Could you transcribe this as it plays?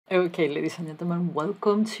Okay, ladies and gentlemen,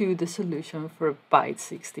 welcome to the solution for byte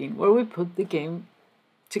 16, where we put the game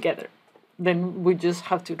together. Then we just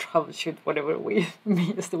have to troubleshoot whatever we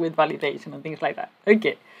missed with validation and things like that.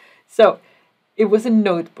 Okay, so it was a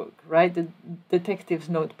notebook, right? The detective's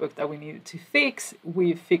notebook that we needed to fix.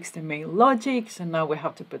 We fixed the main logic, so now we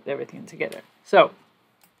have to put everything together. So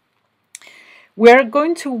we're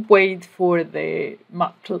going to wait for the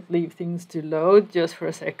matplotlib things to load just for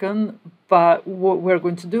a second, but what we're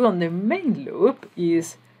going to do on the main loop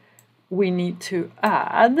is we need to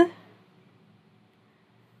add,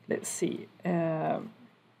 let's see,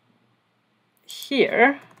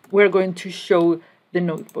 here we're going to show the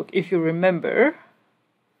notebook. If you remember,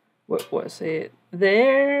 what was it?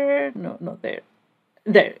 There? No, not there.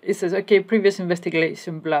 There, it says, okay, previous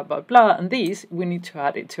investigation, blah, blah, blah, and this, we need to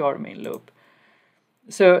add it to our main loop.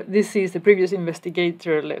 So this is the previous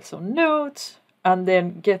investigator left some notes, and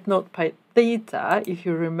then get notepad data, if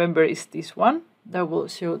you remember, is this one that will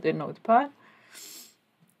show the notepad.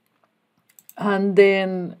 And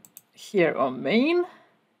then here on main,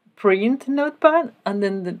 print notepad, and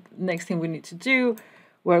then the next thing we need to do,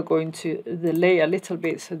 we're going to delay a little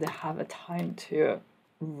bit so they have a time to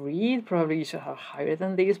read. Probably you should have higher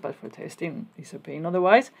than this, but for testing it's a pain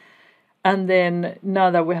otherwise. And then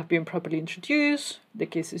now that we have been properly introduced, the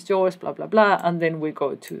case is yours, blah, blah, blah. And then we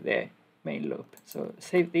go to the main loop. So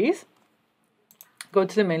save this, go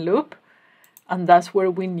to the main loop, and that's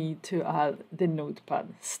where we need to add the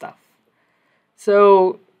notepad stuff.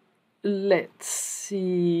 So let's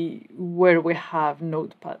see where we have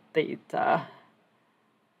notepad data.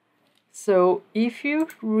 So if you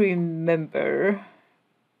remember,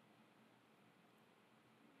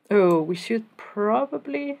 oh, we should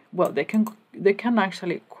probably, well, they can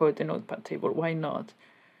actually quote the notepad table. Why not?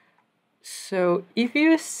 So if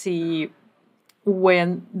you see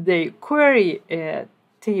when they query a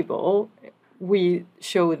table, we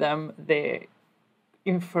show them the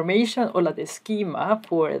information or like the schema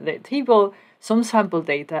for the table, some sample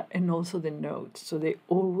data, and also the notes. So they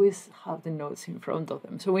always have the notes in front of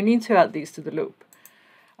them. So we need to add this to the loop.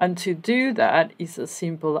 And to do that is as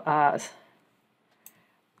simple as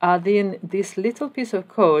adding this little piece of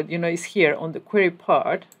code, is here on the query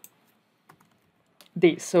part,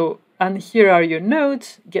 this. So, and here are your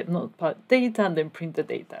notes, get notepad data, and then print the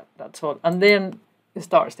data. That's all. And then it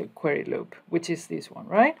starts the query loop, which is this one,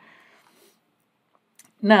 right?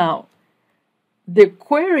 Now, the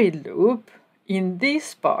query loop in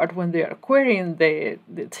this part, when they are querying the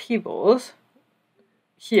tables,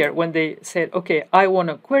 here, when they said, okay, I want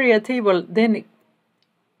to query a table, then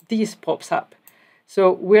this pops up. So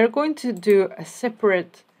we're going to do a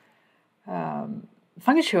separate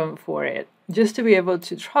function for it, just to be able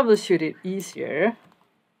to troubleshoot it easier.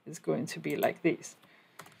 It's going to be like this.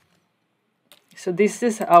 So this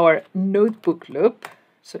is our notebook loop.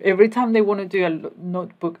 So every time they want to do a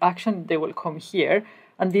notebook action, they will come here.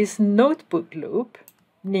 And this notebook loop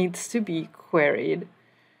needs to be queried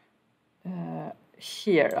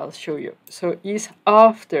here. I'll show you. So it's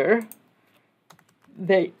after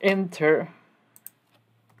they enter.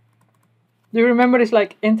 Do you remember it's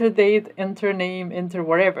like enter date, enter name, enter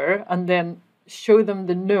whatever, and then show them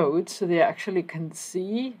the notes so they actually can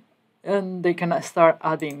see and they can start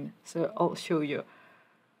adding. So I'll show you.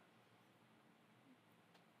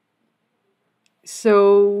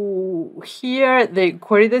 So here they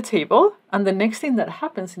query the table, and the next thing that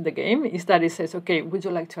happens in the game is that it says, okay, would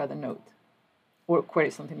you like to add a note or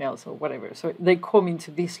query something else or whatever? So they come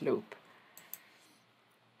into this loop.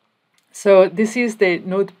 So this is the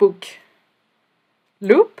notebook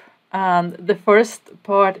loop, and the first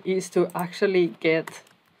part is to actually get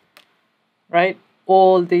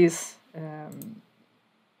all this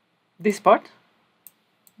this part,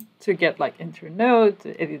 to get like enter a note,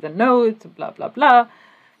 edit a note, blah blah blah.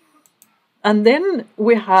 And then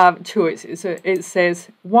we have choices. So it says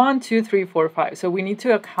 1, 2, 3, 4, 5. So we need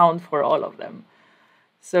to account for all of them.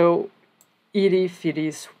 So if it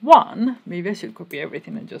is 1, maybe I should copy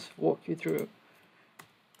everything and just walk you through.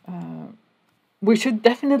 We should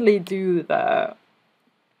definitely do the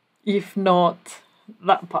if not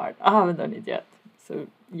that part. I haven't done it yet. So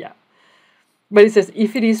yeah. But it says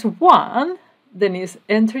if it is 1, then it's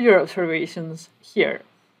enter your observations here.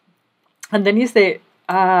 And then it's the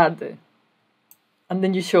add. And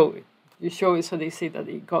then you show it. You show it so they see that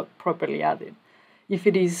it got properly added. If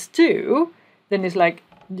it is 2, then it's like,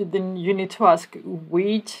 then you need to ask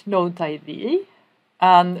which note ID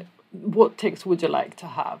and what text would you like to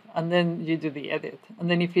have, and then you do the edit. And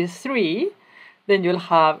then if it's 3, then you'll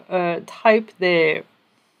have type the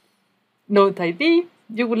note ID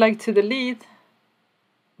you would like to delete,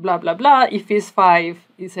 blah, blah, blah. If it's 5,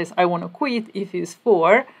 it says, I want to quit. If it's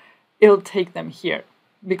 4, it'll take them here.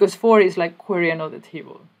 Because 4 is like query another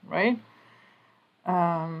table, right?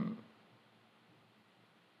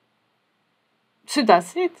 So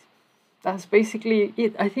that's it. That's basically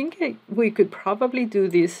it. I think we could probably do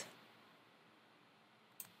this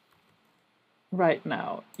right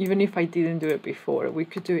now. Even if I didn't do it before, we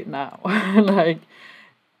could do it now. Like,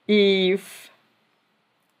 if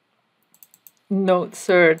node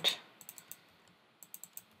search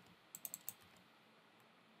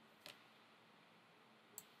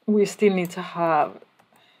we still need to have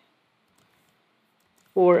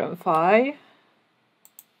 4 and 5.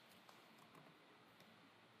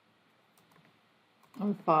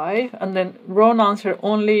 And 5. And then wrong answer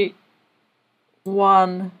only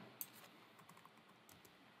 1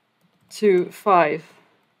 to 5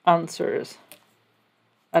 answers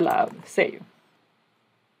allowed. Save.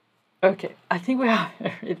 Okay, I think we have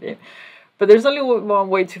everything. But there's only one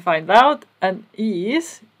way to find out, and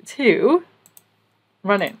is to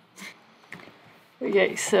run it.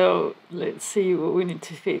 Okay, so let's see what we need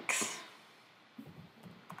to fix.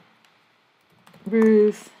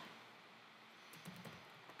 Ruth.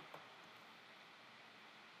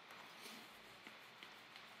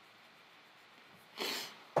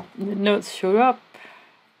 The notes show up.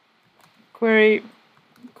 Query,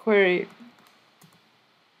 query,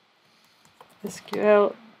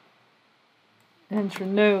 SQL, enter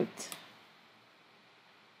note,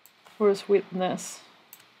 force witness,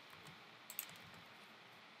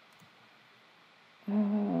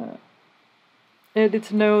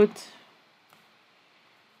 edit note,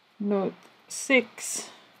 note 6,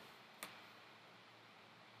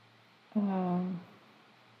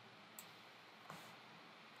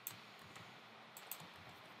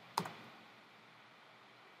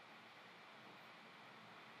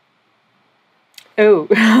 oh,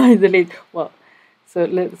 I delete. Well, so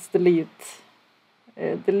let's delete.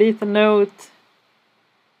 Delete the note.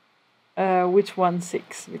 Which one?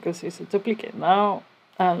 6, because it's a duplicate now.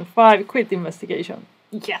 And 5, quit investigation.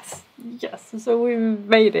 Yes, yes. So we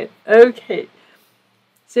made it. Okay.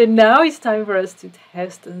 So now it's time for us to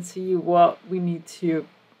test and see what we need to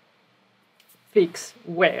fix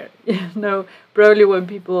where. You know, probably when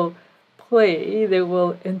people play, they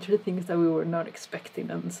will enter things that we were not expecting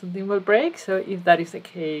and something will break. So if that is the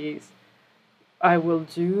case, I will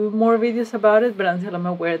do more videos about it, but until I'm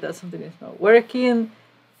aware that something is not working,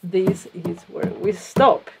 this is where we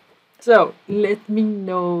stop. So let me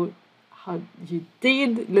know how you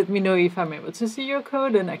did. Let me know if I'm able to see your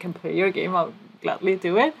code and I can play your game. I'll gladly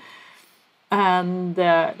do it. And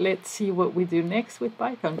let's see what we do next with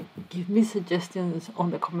Python. Give me suggestions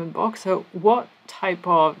on the comment box. So what type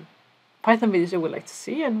of Python videos you would like to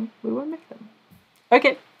see, and we will make them.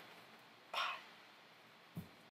 Okay,